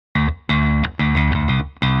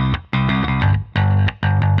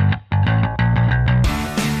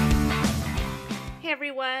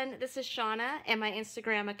everyone, this is Shauna, and my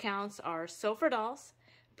Instagram accounts are Sew for Dolls,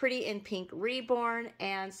 Pretty in Pink Reborn,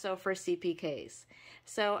 and Sew for CPKs.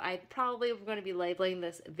 So I probably am going to be labeling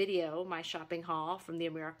this video my shopping haul from the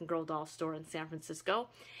American Girl doll store in San Francisco.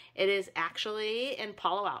 It is actually in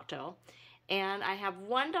Palo Alto, and I have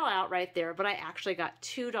one doll out right there, but I actually got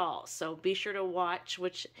two dolls. So be sure to watch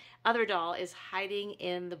which other doll is hiding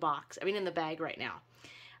in the box, in the bag right now.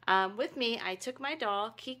 With me, I took my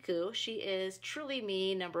doll, Kiku. She is Truly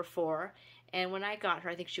Me number 4. And when I got her,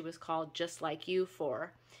 I think she was called Just Like You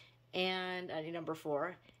 4. And number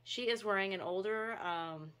 4. She is wearing an older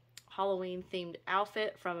Halloween-themed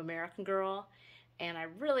outfit from American Girl. And I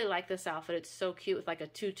really like this outfit. It's so cute with like a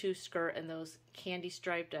tutu skirt and those candy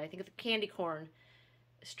striped, I think it's candy corn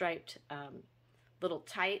striped little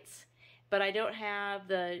tights. But I don't have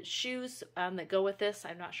the shoes that go with this.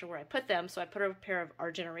 I'm not sure where I put them, so I put a pair of Our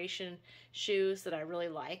Generation shoes that I really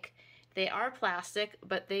like. They are plastic,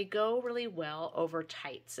 but they go really well over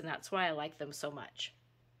tights, and that's why I like them so much.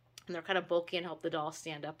 And they're kind of bulky and help the doll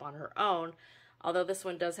stand up on her own, although this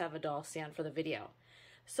one does have a doll stand for the video.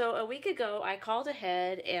 So a week ago, I called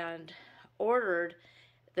ahead and ordered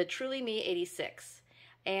the Truly Me 86.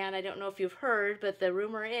 And I don't know if you've heard, but the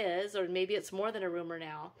rumor is, or maybe it's more than a rumor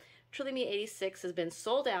now, Truly Me 86 has been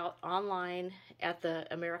sold out online at the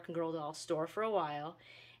American Girl doll store for a while,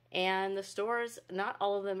 and the stores, not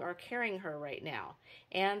all of them are carrying her right now.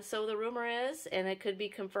 And so the rumor is, and it could be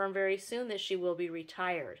confirmed very soon, that she will be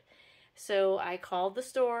retired. So I called the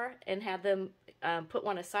store and had them put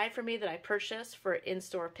one aside for me that I purchased for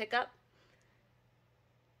in-store pickup.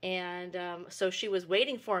 And so she was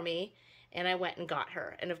waiting for me, and I went and got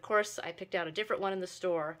her. And of course, I picked out a different one in the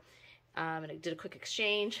store. And I did a quick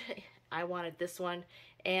exchange. I wanted this one,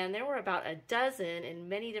 and there were about a dozen in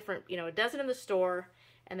many different, a dozen in the store,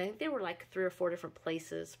 and I think they were like 3 or 4 different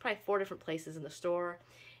places, probably 4 different places in the store,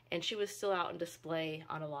 and she was still out in display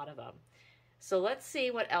on a lot of them. So let's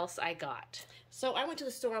see what else I got. So I went to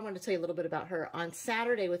the store. I wanted to tell you a little bit about her on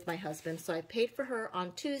Saturday with my husband. So I paid for her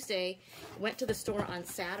on Tuesday, went to the store on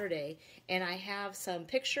Saturday, and I have some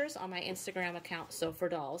pictures on my Instagram account, Sew for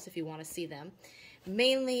Dolls, if you want to see them.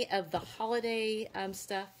 Mainly of the holiday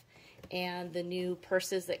stuff and the new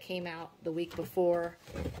purses that came out the week before.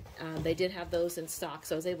 They did have those in stock,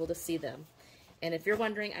 so I was able to see them. And if you're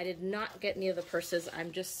wondering, I did not get any of the purses.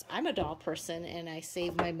 I'm a doll person, and I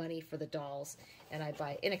save my money for the dolls, and I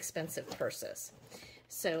buy inexpensive purses.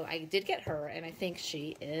 So I did get her, and I think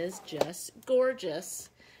she is just gorgeous.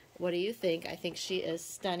 What do you think? I think she is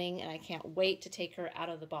stunning, and I can't wait to take her out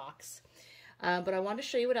of the box. But I wanted to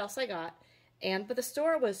show you what else I got. But the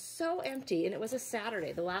store was so empty, and it was a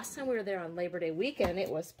Saturday. The last time we were there on Labor Day weekend, it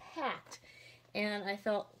was packed. And I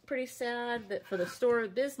felt pretty sad that for the store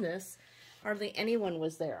business, hardly anyone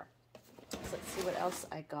was there. So let's see what else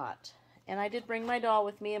I got. And I did bring my doll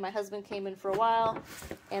with me, and my husband came in for a while,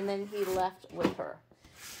 and then he left with her.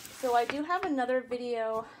 So I do have another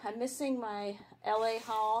video. I'm missing my LA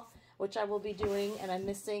haul, which I will be doing, and I'm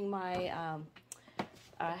missing my,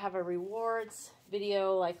 I have a rewards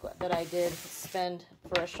video like that I did spend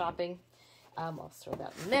for a shopping. I'll throw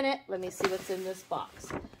that in a minute. Let me see what's in this box.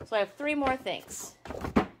 So I have 3 more things.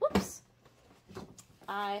 Whoops.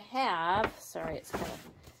 I have, sorry, it's kind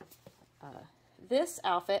of this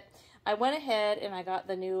outfit. I went ahead and I got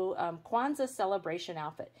the new Kwanzaa celebration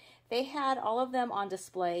outfit. They had all of them on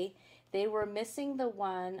display. They were missing the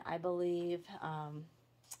one, I believe,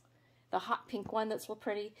 the hot pink one that's real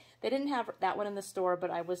pretty. They didn't have that one in the store,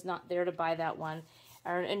 but I was not there to buy that one.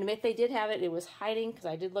 And if they did have it, it was hiding because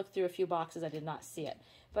I did look through a few boxes. I did not see it.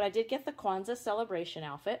 But I did get the Kwanzaa celebration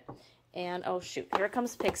outfit. And, oh shoot, here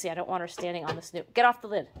comes Pixie. I don't want her standing on the snoot. Get off the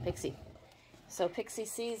lid, Pixie. So Pixie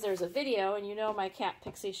sees there's a video, and you know my cat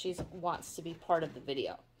Pixie, she wants to be part of the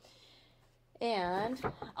video. And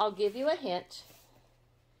I'll give you a hint.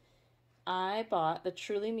 I bought the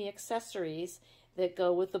Truly Me accessories that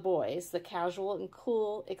go with the boys, the casual and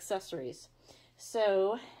cool accessories.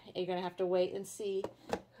 So you're going to have to wait and see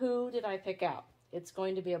who did I pick out. It's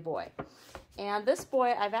going to be a boy. And this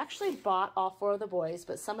boy, I've actually bought all 4 of the boys,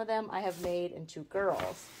 but some of them I have made into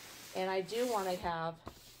girls. And I do want to have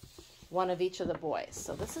one of each of the boys.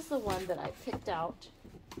 So this is the one that I picked out.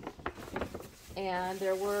 And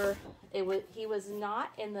he was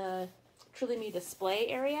not in the Truly Me display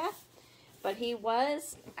area, but he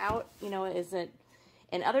was out,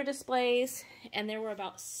 in other displays, and there were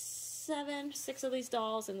about 6 of these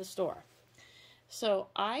dolls in the store. So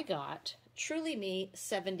I got Truly Me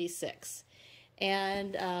 76,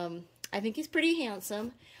 and I think he's pretty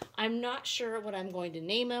handsome. I'm not sure what I'm going to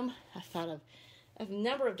name him. I thought of a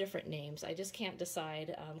number of different names. I just can't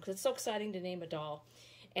decide because it's so exciting to name a doll.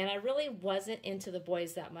 And I really wasn't into the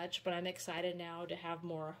boys that much, but I'm excited now to have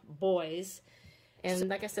more boys. And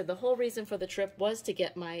like I said, the whole reason for the trip was to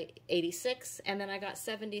get my 86, and then I got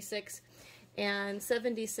 76. And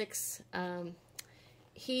 76,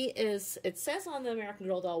 it says on the American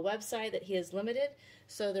Girl Doll website that he is limited,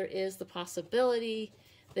 so there is the possibility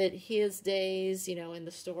that his days, you know, in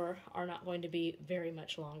the store are not going to be very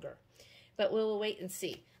much longer. But we'll wait and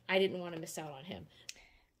see. I didn't want to miss out on him.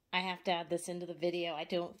 I have to add this into the video.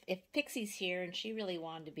 If Pixie's here and she really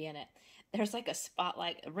wanted to be in it, there's like a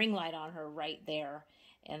spotlight, a ring light on her right there,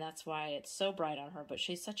 and that's why it's so bright on her, but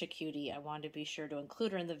she's such a cutie. I wanted to be sure to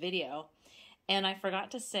include her in the video. And I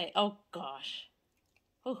forgot to say, oh gosh,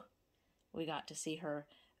 we got to see her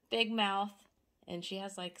big mouth, and she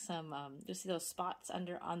has like some, you see those spots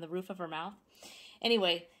on the roof of her mouth?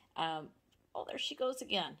 Anyway, oh, there she goes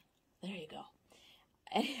again. There you go.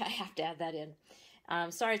 I have to add that in.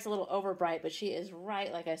 Sorry it's a little over bright, but she is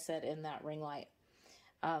right, like I said, in that ring light.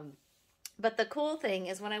 But the cool thing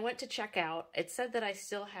is when I went to check out, it said that I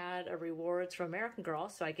still had a rewards from American Girl,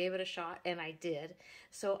 so I gave it a shot, and I did.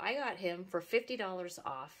 So I got him for $50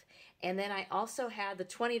 off, and then I also had the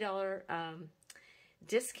 $20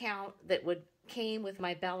 discount that came with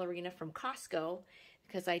my ballerina from Costco,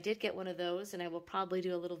 because I did get one of those, and I will probably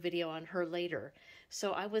do a little video on her later.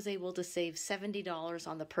 So I was able to save $70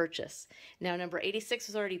 on the purchase. Now, number 86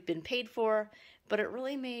 has already been paid for, but it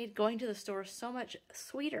really made going to the store so much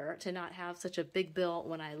sweeter to not have such a big bill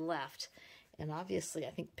when I left. And obviously, I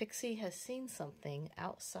think Pixie has seen something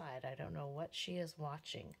outside. I don't know what she is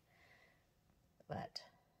watching, but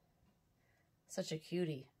such a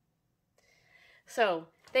cutie. So,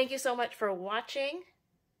 thank you so much for watching.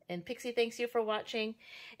 And Pixie thanks you for watching,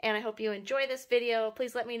 and I hope you enjoy this video.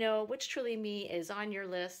 Please let me know which Truly Me is on your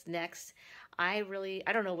list next. I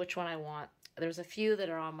don't know which one I want. There's a few that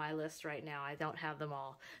are on my list right now. I don't have them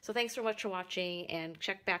all. So thanks so much for watching, and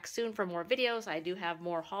check back soon for more videos. I do have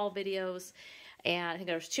more haul videos, and I think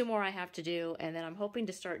there's 2 more I have to do, and then I'm hoping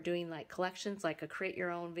to start doing like collections, like a create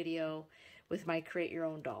your own video with my create your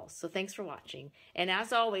own dolls. So thanks for watching, and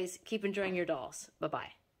as always, keep enjoying your dolls.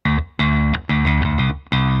 Bye-bye.